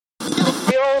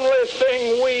only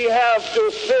thing we have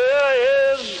to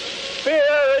fear is fear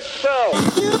itself.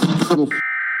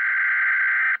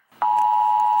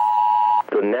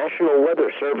 The National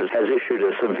Weather Service has issued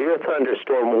a severe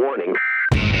thunderstorm warning.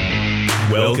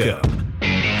 Welcome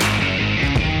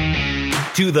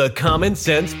to the Common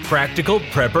Sense Practical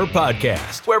Prepper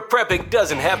Podcast, where prepping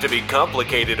doesn't have to be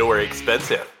complicated or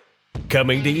expensive.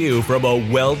 Coming to you from a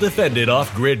well-defended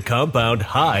off-grid compound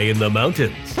high in the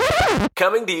mountains.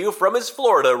 Coming to you from his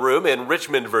Florida room in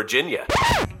Richmond, Virginia.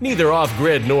 Neither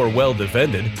off-grid nor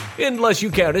well-defended, unless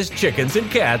you count his chickens and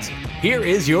cats. Here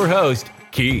is your host,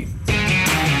 Keith.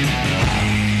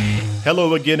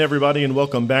 Hello again, everybody, and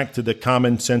welcome back to the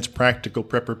Common Sense Practical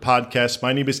Prepper Podcast.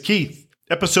 My name is Keith,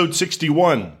 episode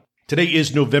 61. Today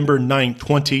is November 9,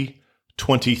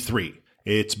 2023.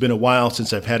 It's been a while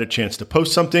since I've had a chance to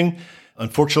post something.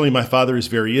 Unfortunately, my father is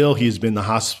very ill. He has been in the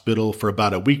hospital for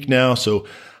about a week now, so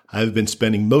I've been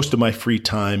spending most of my free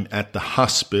time at the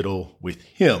hospital with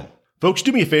him. Folks,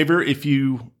 do me a favor. If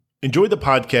you enjoy the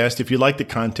podcast, if you like the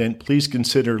content, please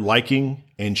consider liking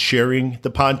and sharing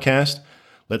the podcast.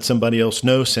 Let somebody else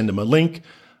know. Send them a link.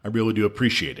 I really do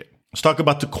appreciate it. Let's talk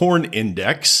about the corn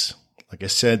index. Like I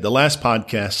said, the last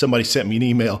podcast, somebody sent me an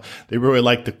email. They really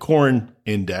liked the corn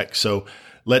index. So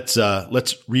let's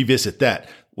revisit that.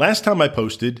 Last time I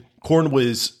posted, corn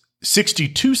was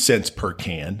 62 cents per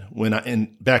can.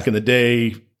 Back in the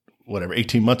day,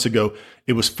 18 months ago,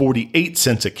 it was 48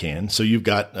 cents a can. So you've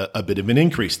got a bit of an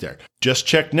increase there. Just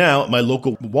check now at my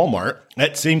local Walmart.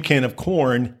 That same can of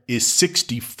corn is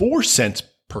 64 cents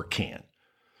per can.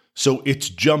 So it's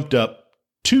jumped up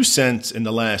 2 cents in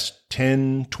the last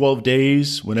 10, 12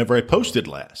 days whenever I posted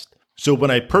last. So when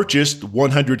I purchased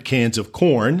 100 cans of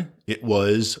corn, it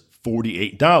was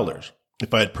 $48.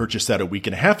 If I had purchased that a week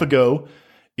and a half ago,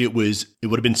 it would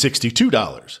have been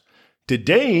 $62.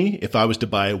 Today, if I was to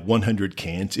buy 100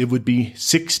 cans, it would be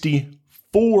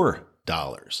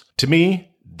 $64. To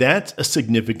me, that's a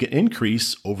significant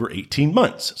increase over 18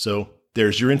 months. So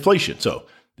there's your inflation. So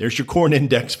there's your corn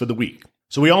index for the week.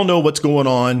 So we all know what's going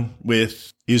on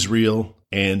with Israel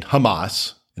and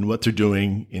Hamas and what they're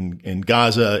doing in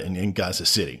Gaza and in Gaza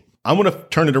City. I want to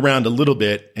turn it around a little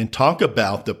bit and talk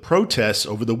about the protests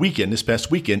over the weekend, this past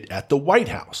weekend at the White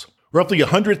House. Roughly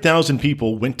 100,000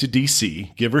 people went to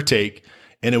D.C., give or take,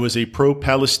 and it was a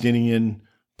pro-Palestinian,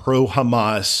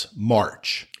 pro-Hamas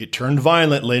march. It turned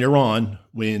violent later on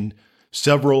when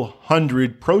several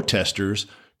hundred protesters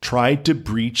tried to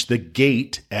breach the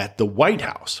gate at the White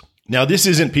House. Now, this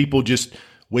isn't people just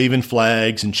waving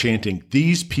flags and chanting.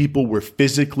 These people were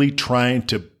physically trying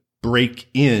to break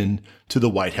in to the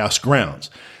White House grounds.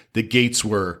 The gates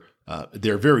were,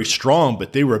 they're very strong,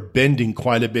 but they were bending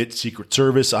quite a bit. Secret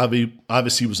Service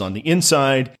obviously was on the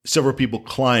inside. Several people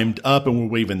climbed up and were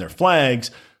waving their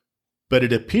flags, but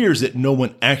it appears that no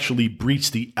one actually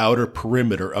breached the outer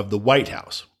perimeter of the White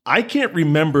House. I can't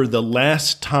remember the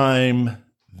last time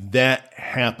that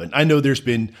happened. I know there's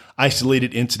been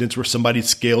isolated incidents where somebody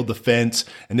scaled the fence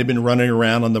and they've been running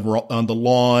around on the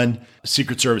lawn.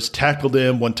 Secret Service tackled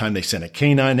them. One time they sent a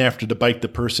canine after to bite the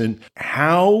person.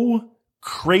 How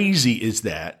crazy is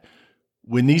that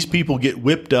when these people get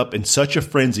whipped up in such a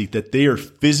frenzy that they are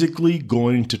physically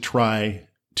going to try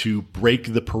to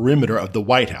break the perimeter of the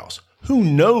White House? Who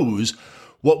knows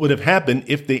what would have happened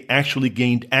if they actually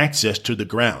gained access to the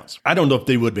grounds? I don't know if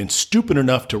they would have been stupid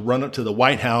enough to run up to the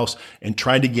White House and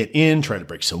try to get in, try to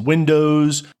break some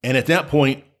windows. And at that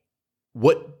point,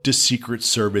 what does Secret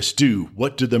Service do?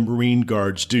 What do the Marine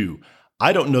Guards do?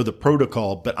 I don't know the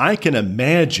protocol, but I can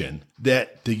imagine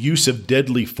that the use of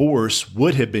deadly force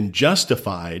would have been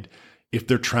justified if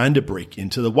they're trying to break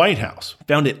into the White House.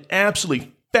 Found it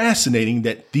absolutely fascinating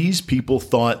that these people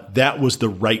thought that was the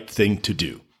right thing to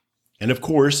do. And of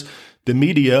course, the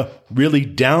media really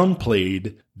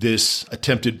downplayed this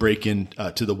attempted break-in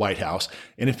to the White House.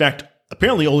 And in fact,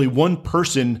 apparently only one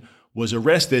person was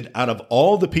arrested out of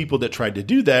all the people that tried to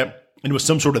do that. And it was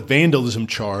some sort of vandalism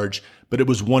charge, but it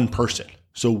was one person.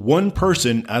 So one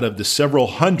person out of the several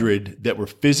hundred that were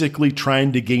physically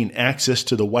trying to gain access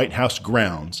to the White House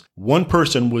grounds, one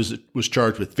person was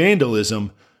charged with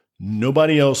vandalism.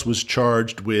 Nobody else was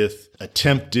charged with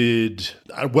attempted,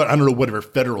 I don't know, whatever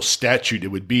federal statute it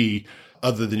would be,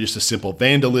 other than just a simple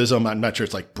vandalism. I'm not sure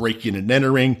it's like breaking and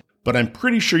entering, but I'm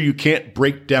pretty sure you can't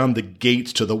break down the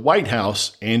gates to the White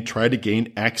House and try to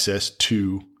gain access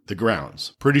to the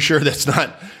grounds. Pretty sure that's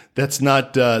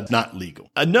not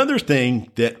legal. Another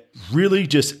thing that really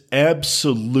just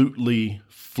absolutely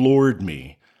floored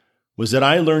me was that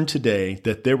I learned today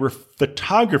that there were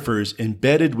photographers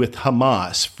embedded with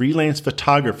Hamas, freelance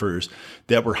photographers,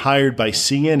 that were hired by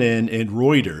CNN and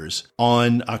Reuters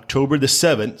on October the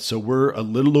 7th, so we're a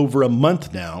little over a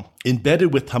month now,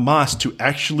 embedded with Hamas to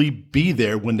actually be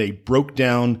there when they broke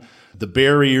down the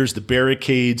barriers, the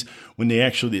barricades, when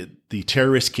the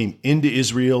terrorists came into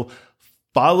Israel,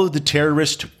 followed the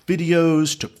terrorists, took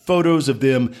videos, took photos of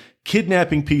them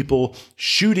kidnapping people,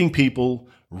 shooting people,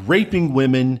 raping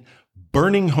women,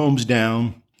 burning homes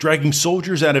down, dragging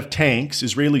soldiers out of tanks,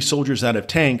 Israeli soldiers out of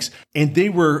tanks, and they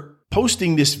were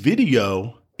posting this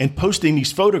video and posting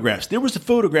these photographs. There was a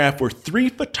photograph where 3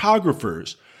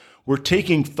 photographers were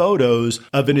taking photos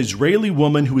of an Israeli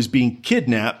woman who was being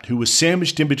kidnapped, who was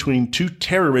sandwiched in between 2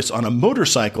 terrorists on a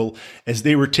motorcycle as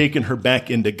they were taking her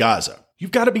back into Gaza.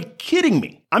 You've got to be kidding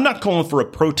me. I'm not calling for a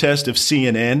protest of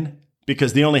CNN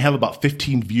because they only have about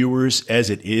 15 viewers as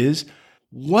it is.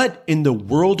 What in the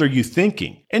world are you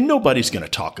thinking? And nobody's going to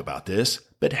talk about this,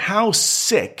 but how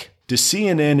sick do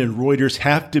CNN and Reuters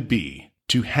have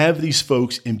to have these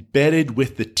folks embedded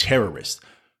with the terrorists?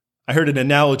 I heard an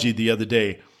analogy the other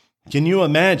day. Can you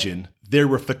imagine there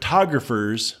were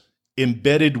photographers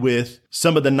embedded with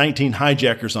some of the 19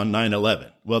 hijackers on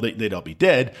 9/11? Well, they'd all be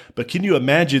dead, but can you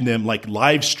imagine them like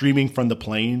live streaming from the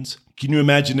planes? Can you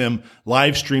imagine them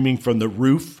live streaming from the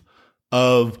roof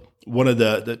of one of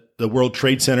the World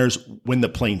Trade Centers when the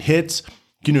plane hits?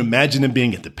 Can you imagine them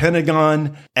being at the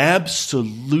Pentagon?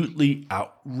 Absolutely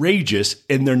outrageous,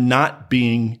 and they're not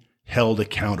being held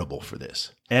accountable for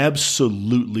this.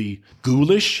 Absolutely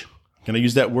ghoulish. Can I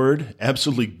use that word?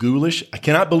 Absolutely ghoulish. I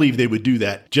cannot believe they would do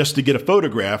that just to get a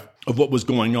photograph of what was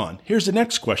going on. Here's the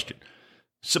next question.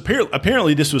 So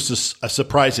apparently this was a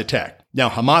surprise attack. Now,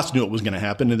 Hamas knew it was going to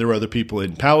happen, and there were other people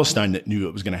in Palestine that knew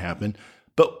it was going to happen.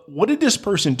 But what did this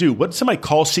person do? What did somebody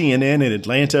call CNN in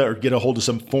Atlanta or get a hold of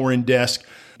some foreign desk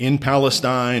in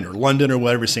Palestine or London or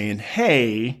whatever saying,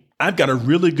 hey, I've got a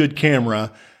really good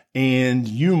camera and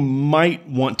you might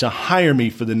want to hire me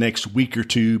for the next week or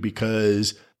two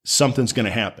because something's going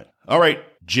to happen. All right,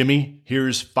 Jimmy,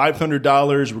 here's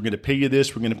 $500. We're going to pay you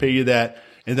this. We're going to pay you that.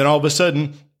 And then all of a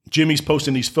sudden, Jimmy's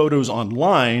posting these photos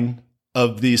online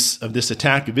of this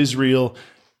attack of Israel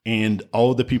and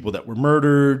all of the people that were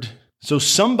murdered. So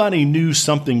somebody knew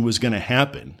something was going to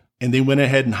happen, and they went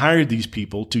ahead and hired these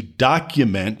people to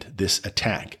document this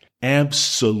attack.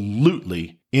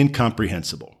 Absolutely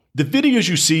incomprehensible. The videos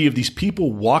you see of these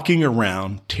people walking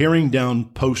around tearing down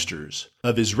posters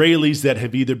of Israelis that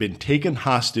have either been taken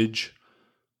hostage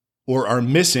or are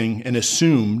missing and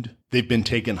assumed they've been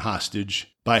taken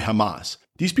hostage by Hamas.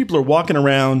 These people are walking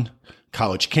around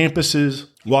college campuses,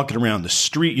 walking around the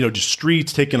street, just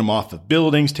streets, taking them off of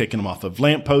buildings, taking them off of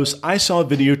lampposts. I saw a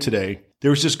video today.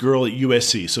 There was this girl at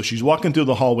USC. So she's walking through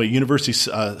the hallway, University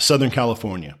of Southern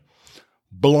California.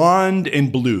 Blonde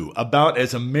and blue, about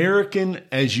as American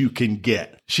as you can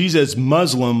get. She's as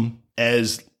Muslim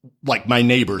as like my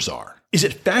neighbors are. Is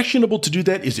it fashionable to do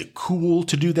that? Is it cool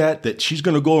to do that? That she's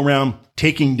going to go around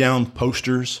taking down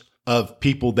posters of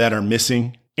people that are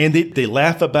missing? And they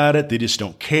laugh about it. They just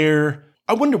don't care.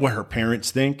 I wonder what her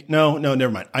parents think. No,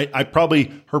 never mind.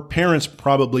 Her parents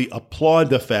probably applaud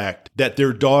the fact that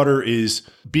their daughter is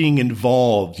being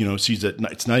involved.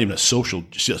 It's not even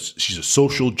she's a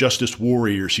social justice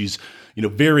warrior. She's,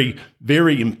 very,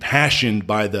 very impassioned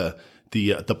by the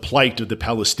plight of the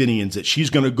Palestinians, that she's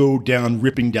going to go down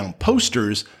ripping down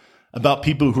posters about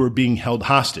people who are being held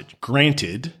hostage.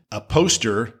 Granted, a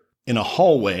poster in a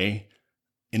hallway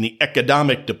in the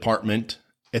economic department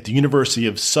at the University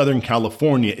of Southern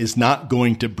California is not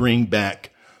going to bring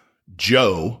back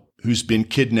Joe, who's been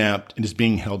kidnapped and is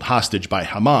being held hostage by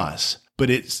Hamas. But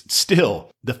it's still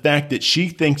the fact that she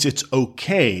thinks it's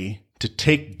okay to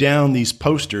take down these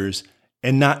posters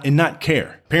and not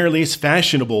care. Apparently, it's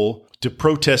fashionable to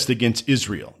protest against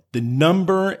Israel. The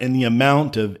number and the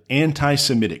amount of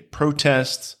anti-Semitic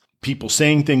protests, people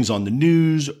saying things on the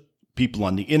news, people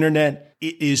on the internet,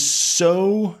 it is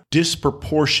so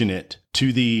disproportionate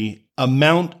to the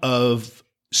amount of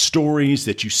stories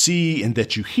that you see and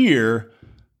that you hear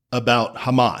about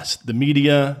Hamas. The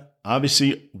media,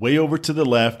 obviously way over to the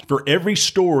left, for every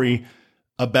story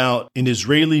about an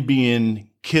Israeli being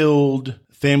killed,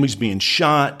 families being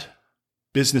shot,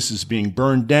 businesses being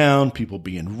burned down, people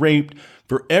being raped,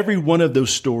 for every one of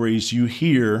those stories you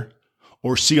hear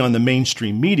or see on the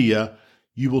mainstream media,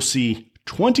 you will see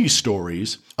 20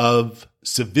 stories of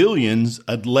civilians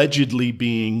allegedly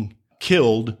being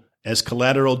killed as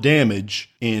collateral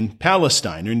damage in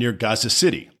Palestine or near Gaza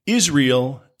City.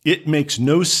 Israel, it makes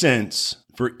no sense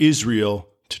for Israel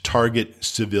to target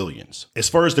civilians. As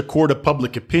far as the court of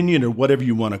public opinion or whatever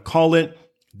you want to call it,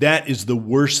 that is the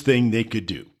worst thing they could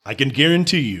do. I can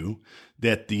guarantee you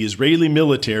that the Israeli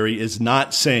military is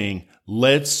not saying,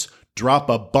 let's drop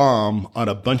a bomb on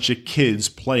a bunch of kids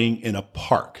playing in a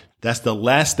park. That's the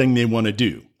last thing they want to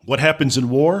do. What happens in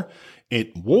war?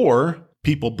 In war,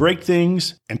 people break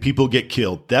things and people get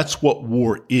killed. That's what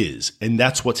war is, and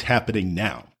that's what's happening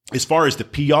now. As far as the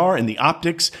PR and the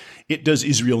optics, it does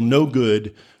Israel no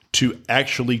good to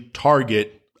actually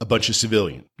target a bunch of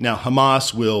civilians. Now,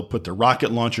 Hamas will put their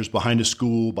rocket launchers behind a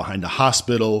school, behind a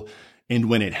hospital, and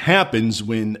when it happens,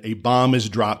 when a bomb is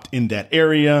dropped in that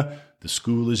area, the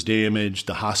school is damaged,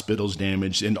 the hospital's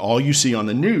damaged, and all you see on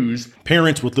the news,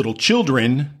 parents with little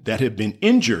children that have been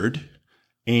injured,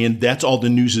 and that's all the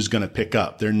news is going to pick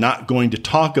up. They're not going to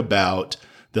talk about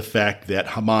the fact that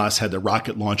Hamas had the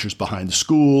rocket launchers behind the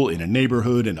school, in a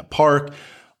neighborhood, in a park.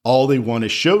 All they want to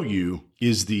show you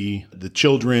is the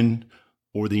children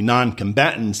or the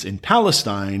non-combatants in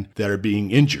Palestine that are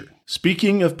being injured.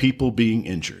 Speaking of people being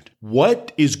injured,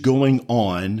 what is going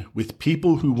on with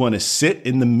people who want to sit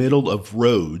in the middle of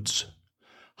roads,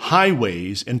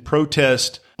 highways, and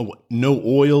protest no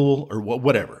oil or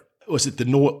whatever? Was it the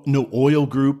no oil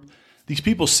group? These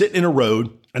people sit in a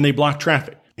road and they block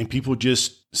traffic, and people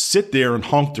just sit there and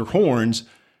honk their horns.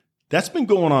 That's been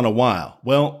going on a while.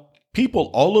 Well, people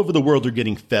all over the world are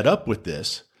getting fed up with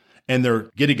this, and they're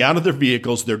getting out of their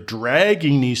vehicles. They're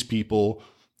dragging these people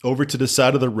over to the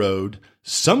side of the road.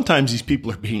 Sometimes these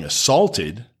people are being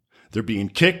assaulted. They're being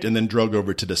kicked and then dragged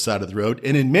over to the side of the road.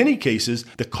 And in many cases,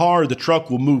 the car or the truck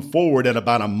will move forward at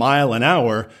about a mile an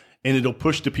hour, and it'll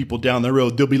push the people down the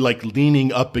road. They'll be like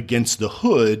leaning up against the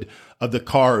hood of the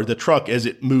car or the truck as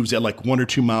it moves at like 1 or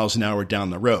 2 miles an hour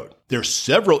down the road. There's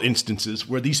several instances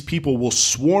where these people will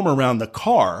swarm around the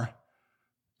car,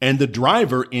 and the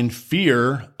driver, in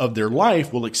fear of their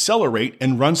life, will accelerate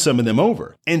and run some of them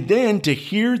over. And then to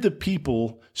hear the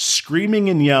people screaming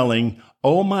and yelling,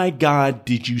 "Oh my God,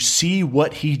 did you see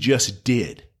what he just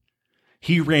did?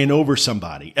 He ran over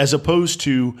somebody," as opposed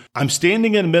to, "I'm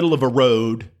standing in the middle of a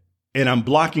road and I'm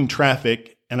blocking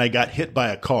traffic and I got hit by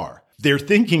a car." Their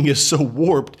thinking is so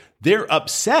warped. They're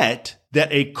upset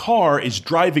that a car is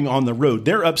driving on the road.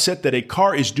 They're upset that a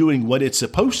car is doing what it's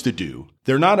supposed to do.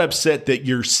 They're not upset that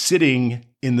you're sitting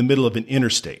in the middle of an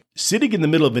interstate. Sitting in the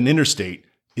middle of an interstate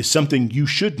is something you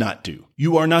should not do.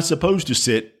 You are not supposed to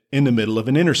sit in the middle of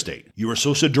an interstate. You are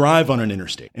supposed to drive on an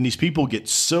interstate. And these people get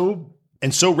so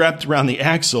wrapped around the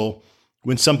axle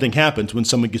when something happens, when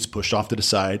someone gets pushed off to the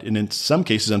side. And in some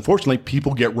cases, unfortunately,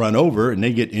 people get run over and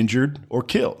they get injured or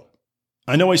killed.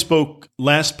 I know I spoke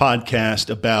last podcast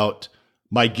about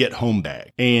my get home bag.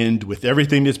 And with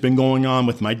everything that's been going on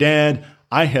with my dad,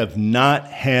 I have not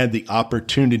had the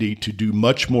opportunity to do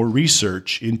much more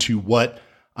research into what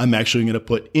I'm actually going to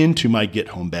put into my get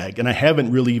home bag. And I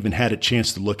haven't really even had a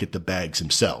chance to look at the bags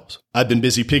themselves. I've been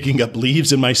busy picking up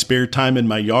leaves in my spare time in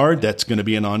my yard. That's going to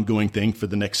be an ongoing thing for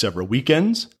the next several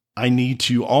weekends. I need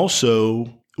to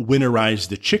also winterize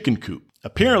the chicken coop.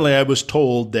 Apparently, I was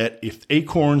told that if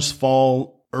acorns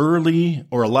fall early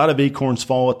or a lot of acorns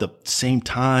fall at the same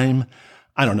time,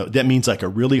 I don't know, that means like a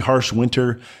really harsh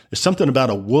winter. There's something about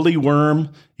a woolly worm.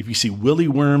 If you see woolly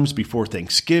worms before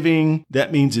Thanksgiving,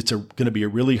 that means it's going to be a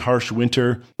really harsh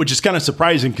winter, which is kind of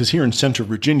surprising because here in Central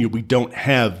Virginia, we don't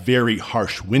have very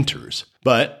harsh winters.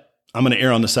 But I'm going to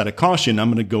err on the side of caution. I'm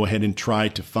going to go ahead and try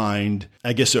to find,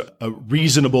 I guess, a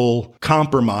reasonable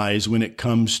compromise when it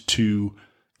comes to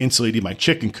insulating my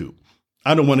chicken coop.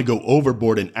 I don't want to go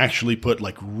overboard and actually put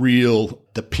like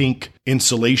the pink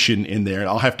insulation in there.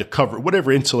 I'll have to cover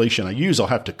whatever insulation I use. I'll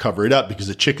have to cover it up because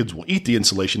the chickens will eat the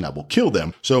insulation that will kill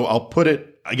them. So I'll put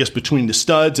it, I guess, between the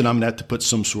studs, and I'm going to have to put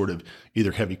some sort of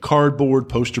either heavy cardboard,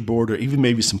 poster board, or even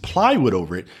maybe some plywood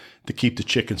over it to keep the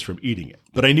chickens from eating it.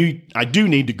 But I do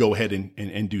need to go ahead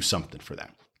and do something for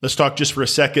that. Let's talk just for a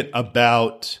second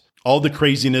about all the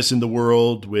craziness in the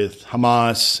world with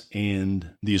Hamas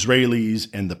and the Israelis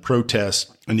and the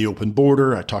protests and the open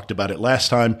border. I talked about it last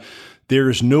time. There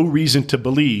is no reason to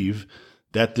believe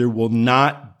that there will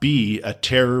not be a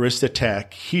terrorist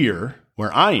attack here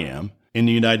where I am in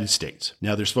the United States.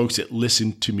 Now, there's folks that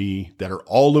listen to me that are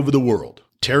all over the world.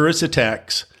 Terrorist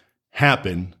attacks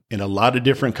happen in a lot of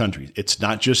different countries. It's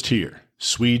not just here.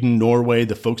 Sweden, Norway,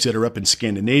 the folks that are up in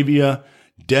Scandinavia,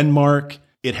 Denmark,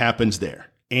 it happens there.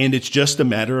 And it's just a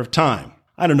matter of time.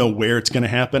 I don't know where it's going to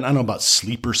happen. I don't know about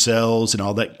sleeper cells and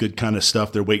all that good kind of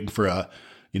stuff. They're waiting for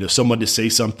someone to say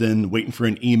something, waiting for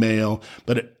an email.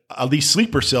 But these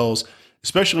sleeper cells,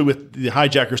 especially with the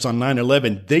hijackers on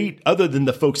 9/11, they, other than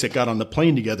the folks that got on the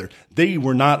plane together, they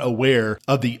were not aware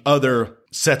of the other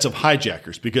sets of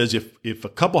hijackers. Because if a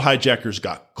couple hijackers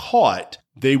got caught,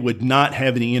 they would not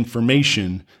have any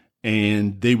information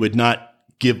and they would not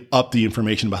give up the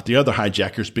information about the other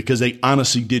hijackers because they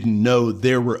honestly didn't know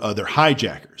there were other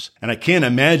hijackers. And I can't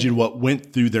imagine what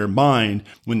went through their mind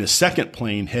when the second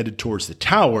plane headed towards the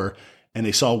tower and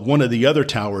they saw one of the other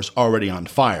towers already on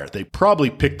fire. They probably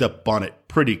picked up on it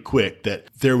pretty quick that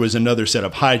there was another set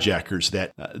of hijackers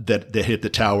that hit the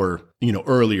tower,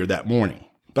 earlier that morning.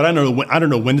 But I don't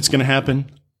know when it's going to happen.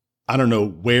 I don't know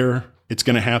where it's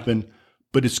going to happen,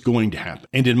 but it's going to happen.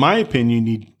 And in my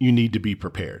opinion, you need to be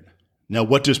prepared. Now,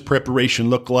 what does preparation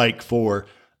look like for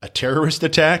a terrorist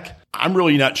attack? I'm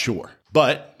really not sure.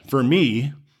 But for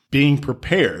me, being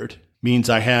prepared means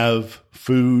I have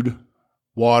food,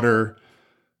 water,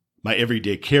 my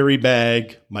everyday carry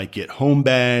bag, my get home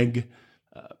bag,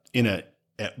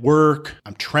 at work,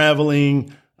 I'm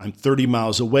traveling, I'm 30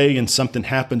 miles away and something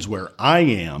happens where I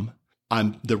am.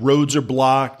 The roads are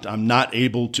blocked. I'm not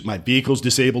able to, my vehicle's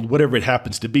disabled, whatever it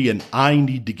happens to be, and I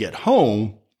need to get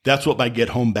home. That's what my get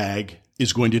home bag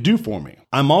is going to do for me.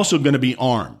 I'm also going to be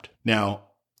armed. Now,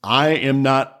 I am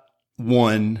not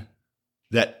one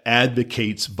that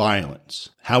advocates violence.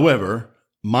 However,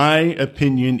 my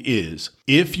opinion is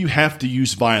if you have to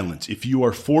use violence, if you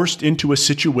are forced into a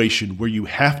situation where you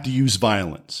have to use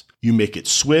violence, you make it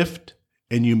swift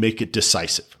and you make it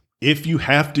decisive. If you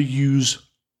have to use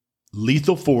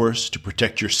lethal force to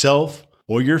protect yourself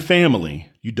or your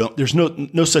family, there's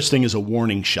no such thing as a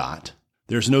warning shot.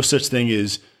 There's no such thing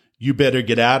as you better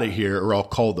get out of here or I'll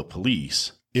call the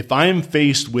police. If I am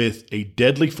faced with a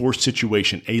deadly force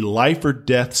situation, a life or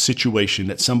death situation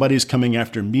that somebody is coming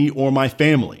after me or my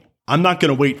family, I'm not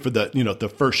going to wait for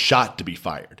the first shot to be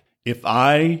fired. If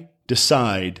I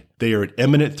decide they are an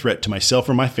imminent threat to myself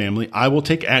or my family, I will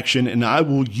take action and I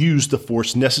will use the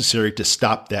force necessary to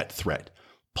stop that threat.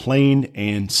 Plain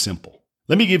and simple.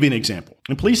 Let me give you an example.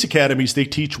 In police academies, they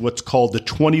teach what's called the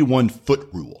 21-foot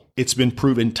rule. It's been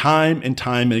proven time and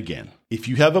time again. If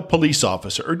you have a police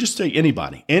officer, or just say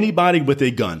anybody with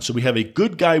a gun, so we have a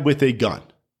good guy with a gun,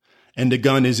 and the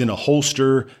gun is in a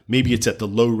holster, maybe it's at the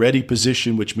low ready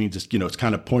position, which means it's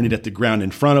kind of pointed at the ground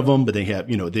in front of them, but they have,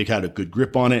 they got a good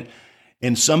grip on it,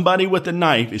 and somebody with a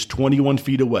knife is 21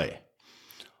 feet away.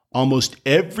 Almost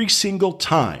every single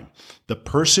time, the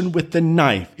person with the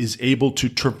knife is able to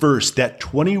traverse that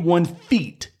 21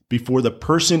 feet before the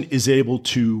person is able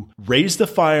to raise the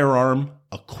firearm,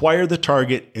 acquire the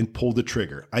target, and pull the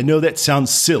trigger. I know that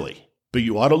sounds silly, but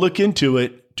you ought to look into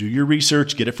it, do your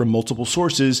research, get it from multiple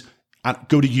sources,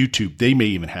 go to YouTube. They may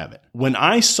even have it. When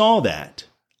I saw that,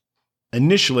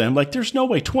 initially, I'm like, there's no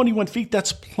way, 21 feet,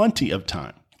 that's plenty of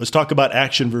time. Let's talk about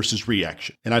action versus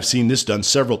reaction. And I've seen this done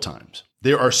several times.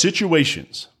 There are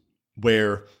situations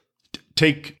where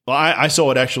I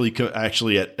saw it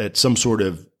actually at some sort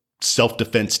of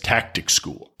self-defense tactics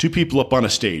school. Two people up on a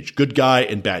stage, good guy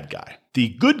and bad guy. The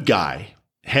good guy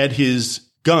had his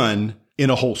gun in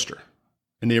a holster,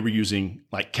 and they were using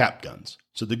like cap guns.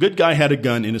 So the good guy had a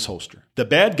gun in his holster. The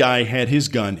bad guy had his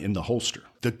gun in the holster.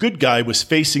 The good guy was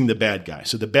facing the bad guy.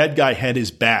 So the bad guy had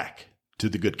his back to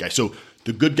the good guy. So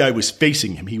the good guy was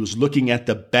facing him. He was looking at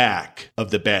the back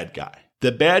of the bad guy.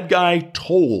 The bad guy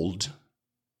told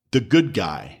the good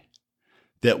guy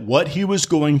that what he was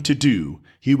going to do,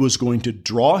 he was going to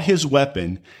draw his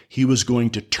weapon, he was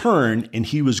going to turn, and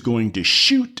he was going to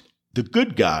shoot the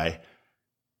good guy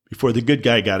before the good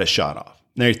guy got a shot off.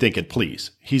 Now you're thinking,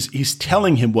 please, he's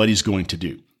telling him what he's going to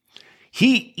do.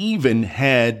 He even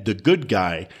had the good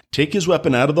guy take his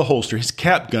weapon out of the holster, his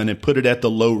cap gun, and put it at the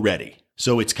low ready.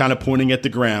 So it's kind of pointing at the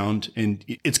ground, and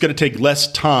it's going to take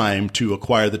less time to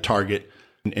acquire the target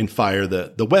and fire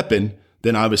the weapon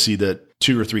than obviously the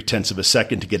 2 or 3/10 of a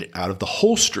second to get it out of the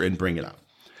holster and bring it up.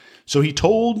 So he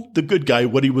told the good guy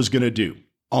what he was going to do.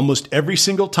 Almost every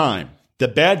single time, the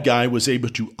bad guy was able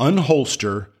to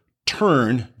unholster,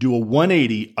 turn, do a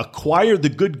 180, acquire the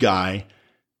good guy,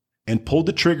 and pull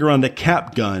the trigger on the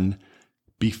cap gun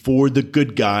before the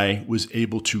good guy was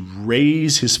able to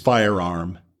raise his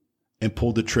firearm and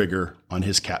pull the trigger on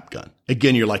his cap gun.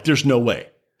 Again, you're like, there's no way.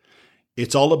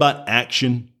 It's all about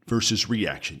action versus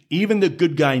reaction. Even the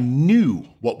good guy knew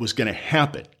what was going to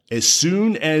happen. As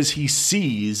soon as he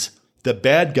sees the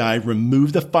bad guy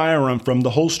remove the firearm from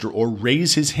the holster or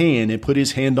raise his hand and put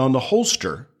his hand on the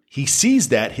holster, he sees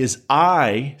that, his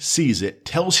eye sees it,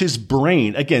 tells his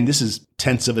brain, again, this is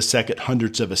 10ths of a second,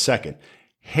 100ths of a second,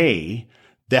 hey,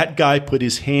 that guy put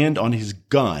his hand on his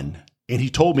gun and he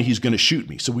told me he's going to shoot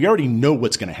me. So we already know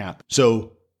what's going to happen.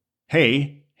 So,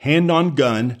 hey, hand on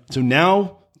gun. So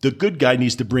now the good guy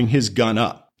needs to bring his gun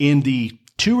up. In the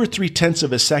 2 or 3/10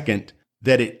 of a second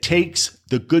that it takes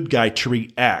the good guy to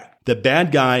react, the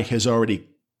bad guy has already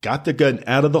got the gun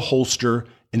out of the holster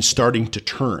and starting to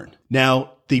turn.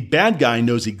 Now, the bad guy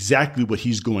knows exactly what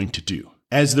he's going to do.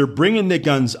 As they're bringing the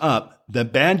guns up, the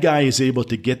bad guy is able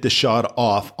to get the shot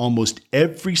off almost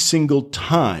every single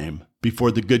time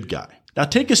before the good guy. Now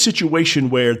take a situation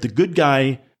where the good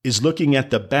guy is looking at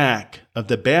the back of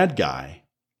the bad guy,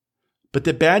 but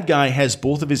the bad guy has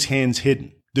both of his hands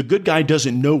hidden. The good guy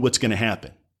doesn't know what's going to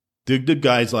happen. The good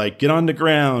guy's like, get on the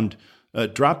ground,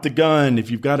 drop the gun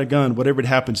if you've got a gun, whatever it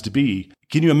happens to be.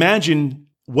 Can you imagine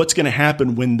what's going to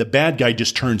happen when the bad guy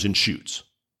just turns and shoots?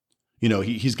 You know,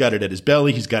 he's got it at his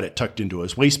belly. He's got it tucked into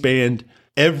his waistband.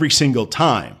 Every single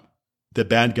time, the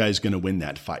bad guy's going to win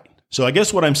that fight. So I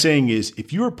guess what I'm saying is,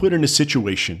 if you are put in a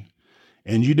situation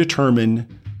and you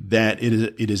determine that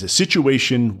it is a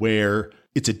situation where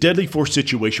it's a deadly force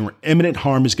situation where imminent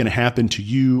harm is going to happen to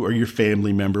you or your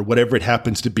family member, whatever it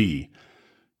happens to be,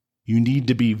 you need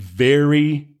to be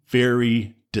very,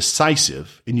 very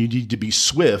decisive, and you need to be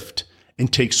swift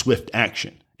and take swift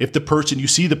action. If you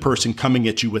see the person coming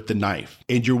at you with the knife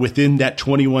and you're within that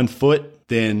 21 foot,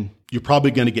 then you're probably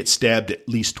going to get stabbed at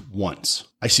least once.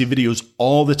 I see videos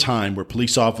all the time where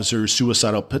police officers,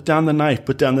 suicidal, put down the knife.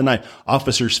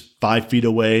 Officers 5 feet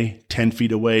away, 10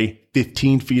 feet away,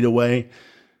 15 feet away.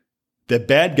 The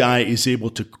bad guy is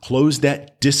able to close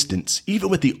that distance, even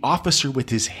with the officer with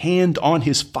his hand on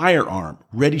his firearm,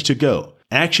 ready to go.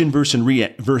 Action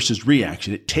versus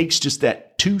reaction. It takes just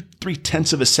that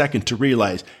 2-3 of a second to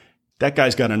realize that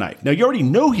guy's got a knife. Now, you already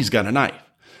know he's got a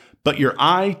knife, but your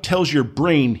eye tells your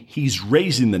brain he's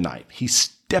raising the knife. He's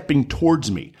stepping towards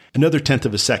me. Another 1/10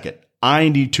 of a second. I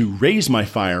need to raise my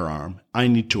firearm. I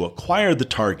need to acquire the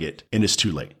target, and it's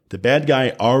too late. The bad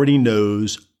guy already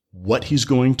knows what he's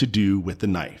going to do with the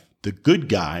knife. The good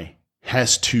guy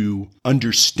has to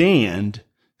understand,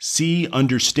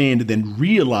 and then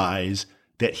realize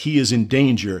that he is in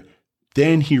danger.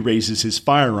 Then he raises his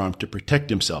firearm to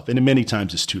protect himself. And many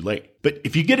times it's too late. But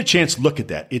if you get a chance to look at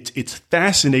that, it's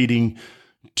fascinating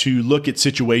to look at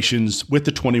situations with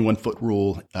the 21-foot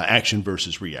rule, action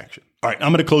versus reaction. All right,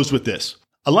 I'm going to close with this.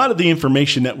 A lot of the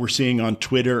information that we're seeing on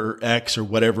Twitter or X or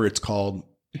whatever it's called,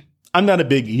 I'm not a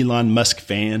big Elon Musk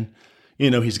fan.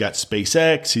 You know, he's got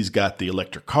SpaceX, he's got the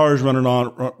electric cars running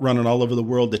all over the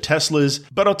world, the Teslas.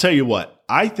 But I'll tell you what,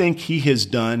 I think he has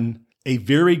done a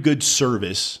very good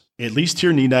service, at least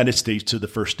here in the United States, to the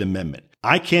First Amendment.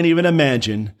 I can't even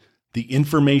imagine the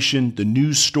information, the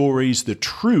news stories, the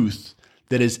truth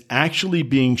that is actually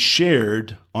being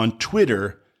shared on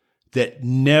Twitter that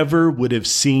never would have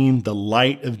seen the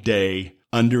light of day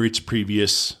under its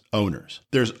previous owners.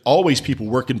 There's always people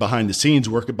working behind the scenes,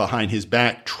 working behind his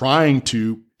back, trying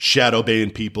to shadow ban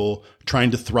people,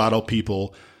 trying to throttle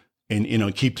people,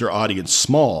 and keep their audience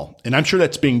small. And I'm sure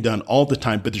that's being done all the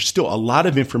time, but there's still a lot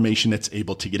of information that's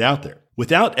able to get out there.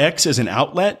 Without X as an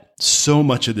outlet, so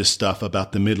much of this stuff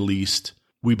about the Middle East,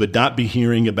 we would not be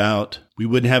hearing about. We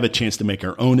wouldn't have a chance to make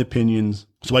our own opinions.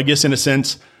 So I guess in a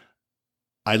sense,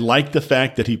 I like the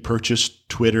fact that he purchased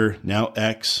Twitter, now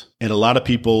X, and a lot of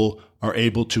people are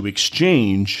able to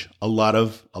exchange a lot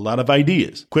of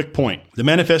ideas. Quick point. The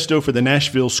manifesto for the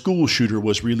Nashville school shooter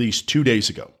was released 2 days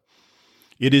ago.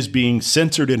 It is being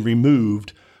censored and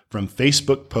removed from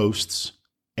Facebook posts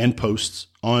and posts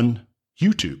on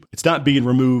YouTube. It's not being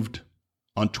removed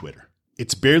on Twitter.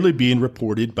 It's barely being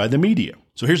reported by the media.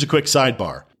 So here's a quick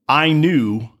sidebar. I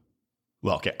didn't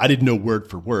know word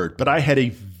for word, but I had a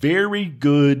very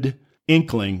good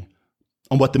inkling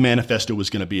on what the manifesto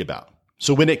was going to be about.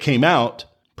 So when it came out,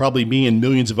 probably me and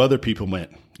millions of other people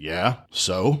went, yeah,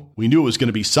 so we knew it was going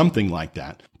to be something like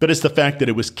that. But it's the fact that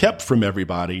it was kept from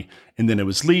everybody and then it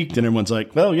was leaked and everyone's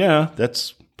like, well, yeah,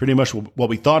 that's pretty much what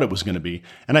we thought it was going to be.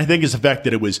 And I think it's the fact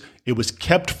that it was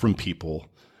kept from people.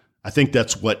 I think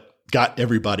that's what got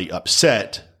everybody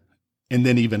upset, and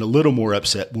then even a little more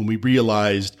upset when we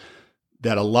realized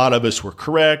that a lot of us were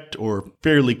correct or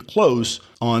fairly close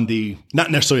on not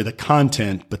necessarily the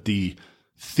content, but the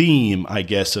theme, I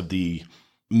guess, of the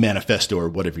manifesto or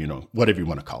whatever you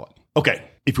want to call it. Okay.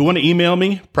 If you want to email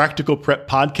me,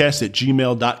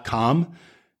 practicalpreppodcast@gmail.com.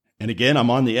 And again, I'm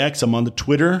on the X, I'm on the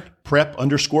Twitter,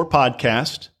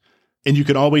 prep_podcast. And you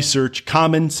can always search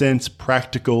Common Sense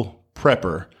Practical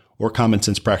Prepper or Common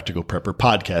Sense Practical Prepper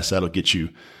Podcast. That'll get you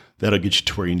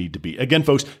to where you need to be. Again,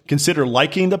 folks, consider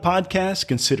liking the podcast.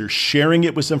 Consider sharing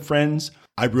it with some friends.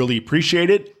 I really appreciate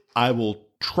it. I will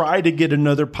try to get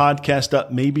another podcast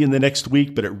up maybe in the next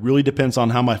week, but it really depends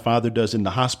on how my father does in the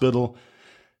hospital.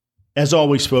 As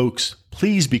always, folks,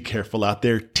 please be careful out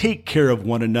there. Take care of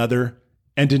one another.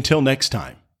 And until next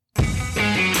time.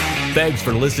 Thanks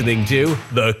for listening to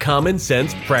the Common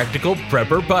Sense Practical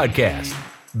Prepper Podcast.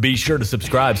 Be sure to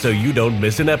subscribe so you don't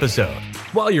miss an episode.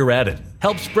 While you're at it,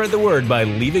 help spread the word by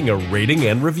leaving a rating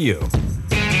and review.